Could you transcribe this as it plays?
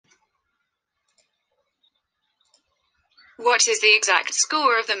What is the exact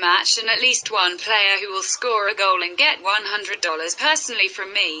score of the match and at least one player who will score a goal and get $100 personally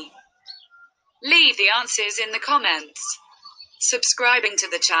from me? Leave the answers in the comments. Subscribing to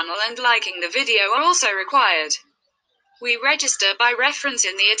the channel and liking the video are also required. We register by reference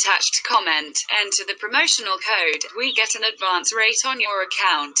in the attached comment. Enter the promotional code. We get an advance rate on your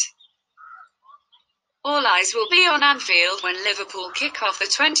account. All eyes will be on Anfield when Liverpool kick off the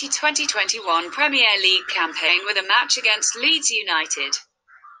 2020-21 Premier League campaign with a match against Leeds United.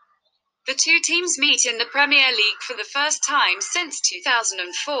 The two teams meet in the Premier League for the first time since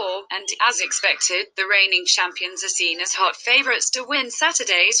 2004, and, as expected, the reigning champions are seen as hot favourites to win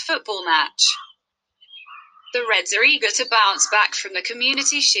Saturday's football match. The Reds are eager to bounce back from the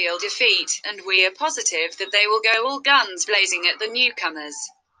Community Shield defeat, and we are positive that they will go all guns blazing at the newcomers.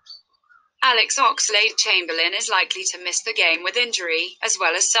 Alex Oxlade-Chamberlain is likely to miss the game with injury, as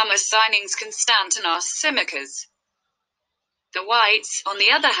well as summer signings Konstantinos Tsimikas. The Whites, on the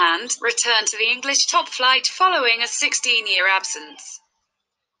other hand, return to the English top flight following a 16-year absence.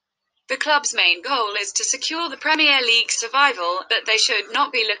 The club's main goal is to secure the Premier League survival, but they should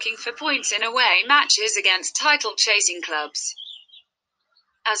not be looking for points in away matches against title-chasing clubs.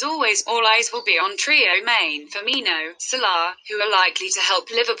 As always, all eyes will be on trio Maine, Firmino, Salah, who are likely to help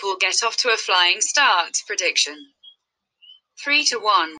Liverpool get off to a flying start. Prediction: 3-1.